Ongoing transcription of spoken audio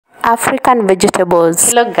African vegetables.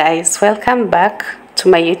 Hello guys, welcome back to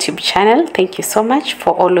my YouTube channel. Thank you so much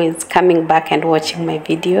for always coming back and watching my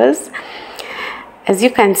videos. As you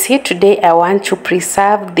can see, today I want to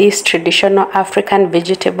preserve these traditional African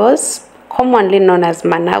vegetables, commonly known as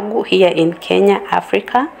managu here in Kenya,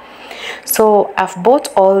 Africa. So I've bought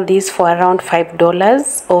all these for around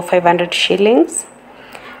 $5 or 500 shillings.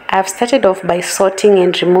 I've started off by sorting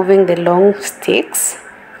and removing the long sticks.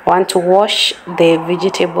 I want to wash the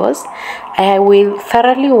vegetables. I will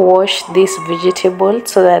thoroughly wash these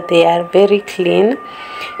vegetables so that they are very clean,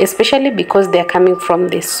 especially because they are coming from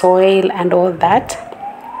the soil and all that.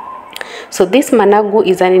 So this managu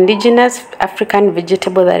is an indigenous African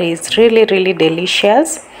vegetable that is really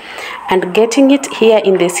delicious, and getting it here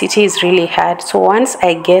in the city is really hard. So once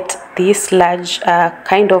I get this large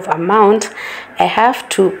kind of amount, I have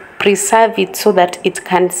to preserve it so that it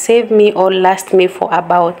can save me or last me for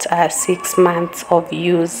about 6 months of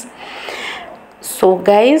use. So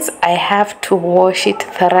guys, I have to wash it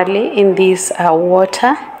thoroughly in this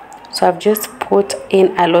water. So I've just put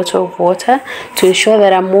in a lot of water to ensure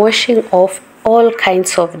that I'm washing off all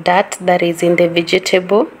kinds of dirt that is in the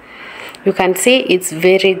vegetable. You can see it's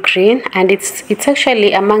very green, and it's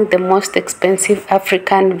actually among the most expensive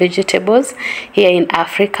African vegetables here in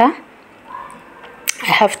Africa.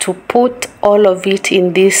 I have to put all of it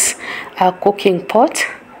in this cooking pot.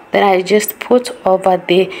 Then I just put over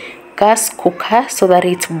the gas cooker so that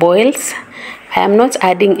it boils. I am not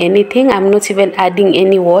adding anything. I'm not even adding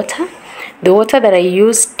any water. The water that I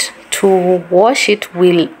used to wash it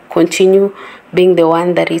will continue being the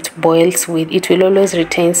one that it boils with. It will always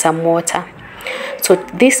retain some water. So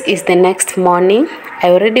this is the next morning. I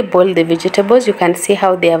already boiled the vegetables. You can see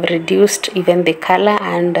how they have reduced even the color,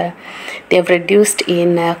 and they have reduced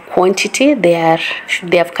in quantity. They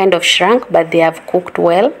have kind of shrunk, but they have cooked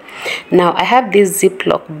well. Now I have these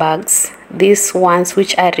Ziploc bags, these ones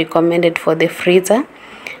which are recommended for the freezer,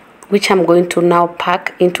 which I'm going to now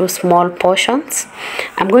pack into small portions.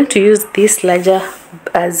 I'm going to use this larger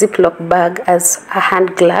Ziploc bag as a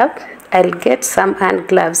hand glove. I'll get some hand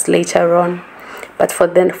gloves later on, but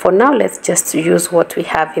for now, let's just use what we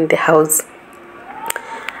have in the house.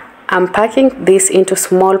 I'm packing this into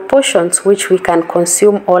small portions which we can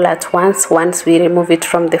consume all at once we remove it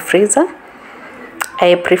from the freezer.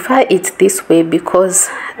 I prefer it this way because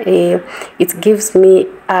it gives me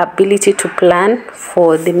ability to plan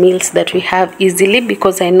for the meals that we have easily,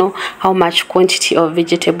 because I know how much quantity of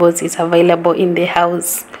vegetables is available in the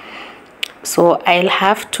house. So I'll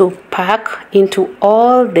have to pack into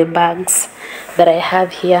all the bags that I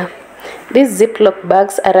have here. These Ziploc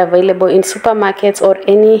bags are available in supermarkets or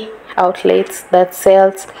any outlets that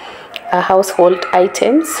sells household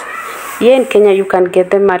items. Here in Kenya, you can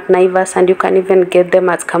get them at Naivas, and you can even get them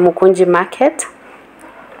at Kamukunji Market.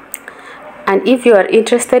 And if you are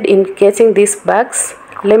interested in getting these bags,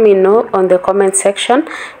 let me know on the comment section.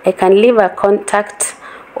 I can leave a contact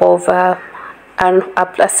of a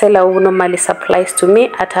seller who normally supplies to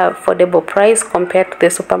me at an affordable price compared to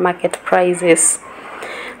the supermarket prices.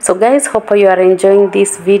 So guys, hope you are enjoying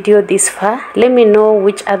this video this far. Let me know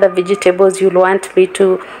which other vegetables you'll want me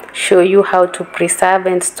to show you how to preserve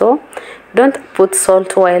and store. Don't put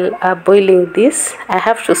salt while boiling this. I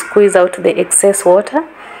have to squeeze out the excess water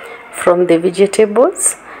from the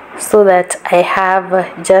vegetables so that I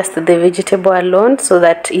have just the vegetable alone, so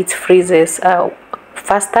that it freezes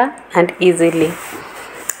faster and easily.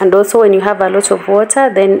 And also, when you have a lot of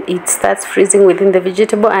water, then it starts freezing within the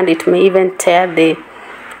vegetable, and it may even tear the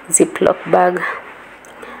Ziploc bag.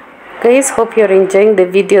 Guys, hope you're enjoying the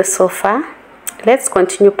video so far. Let's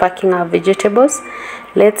continue packing our vegetables.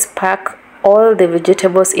 Let's pack all the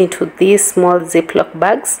vegetables into these small Ziploc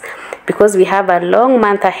bags, because we have a long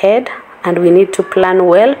month ahead and we need to plan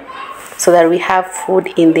well so that we have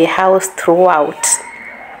food in the house throughout.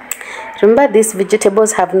 Remember, these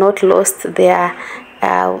vegetables have not lost their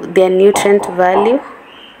nutrient value.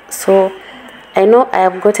 So I know I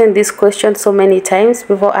have gotten this question so many times.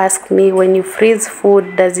 People ask me, when you freeze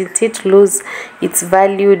food, doesn't it lose its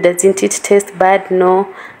value? Doesn't it taste bad?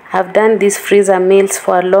 No, I've done these freezer meals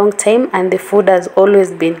for a long time, and the food has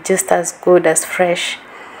always been just as good as fresh.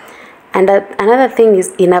 And another thing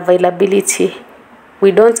is in availability.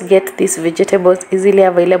 We don't get these vegetables easily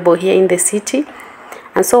available here in the city.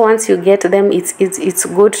 And so once you get them, it's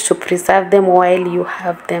good to preserve them while you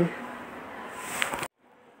have them.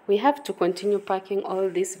 We have to continue packing all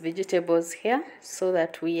these vegetables here so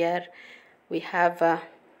that we have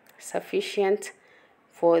sufficient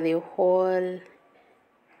for the whole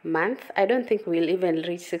month. I don't think we'll even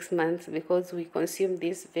reach 6 months because we consume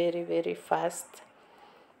this very fast.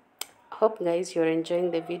 hope guys you're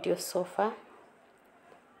enjoying the video so far.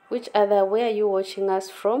 Where are you watching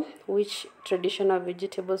us from? Which traditional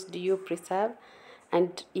vegetables do you preserve?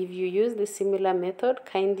 And if you use the similar method,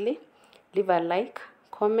 kindly leave a like,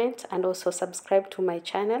 comment, and also subscribe to my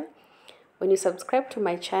channel. When you subscribe to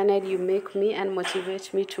my channel, you make me and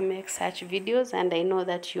motivate me to make such videos, and I know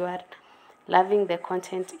that you are loving the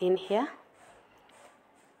content in here.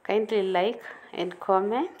 Kindly like and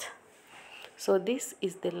comment. So this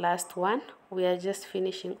is the last one. We are just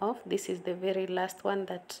finishing off. This is the very last one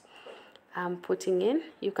that I'm putting in.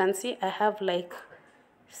 You can see I have like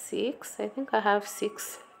 6. I think I have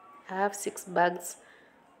 6. I have 6 bags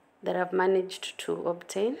that I've managed to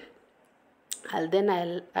obtain.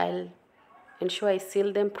 I'll ensure I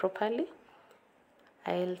seal them properly.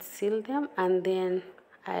 I'll seal them and then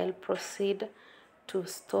I'll proceed to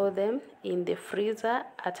store them in the freezer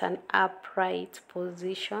at an upright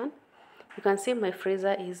position. You can see my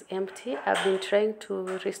freezer is empty. I've been trying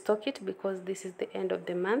to restock it because this is the end of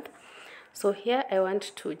the month. So here I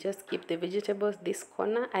want to just keep the vegetables this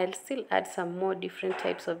corner. I'll still add some more different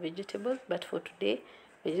types of vegetables, but for today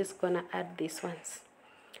we're just gonna add these ones.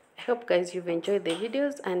 I hope guys you've enjoyed the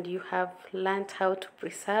videos and you have learned how to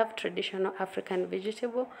preserve traditional African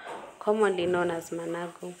vegetable commonly known as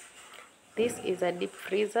managu. This is a deep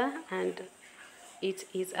freezer and it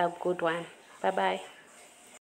is a good one. Bye bye.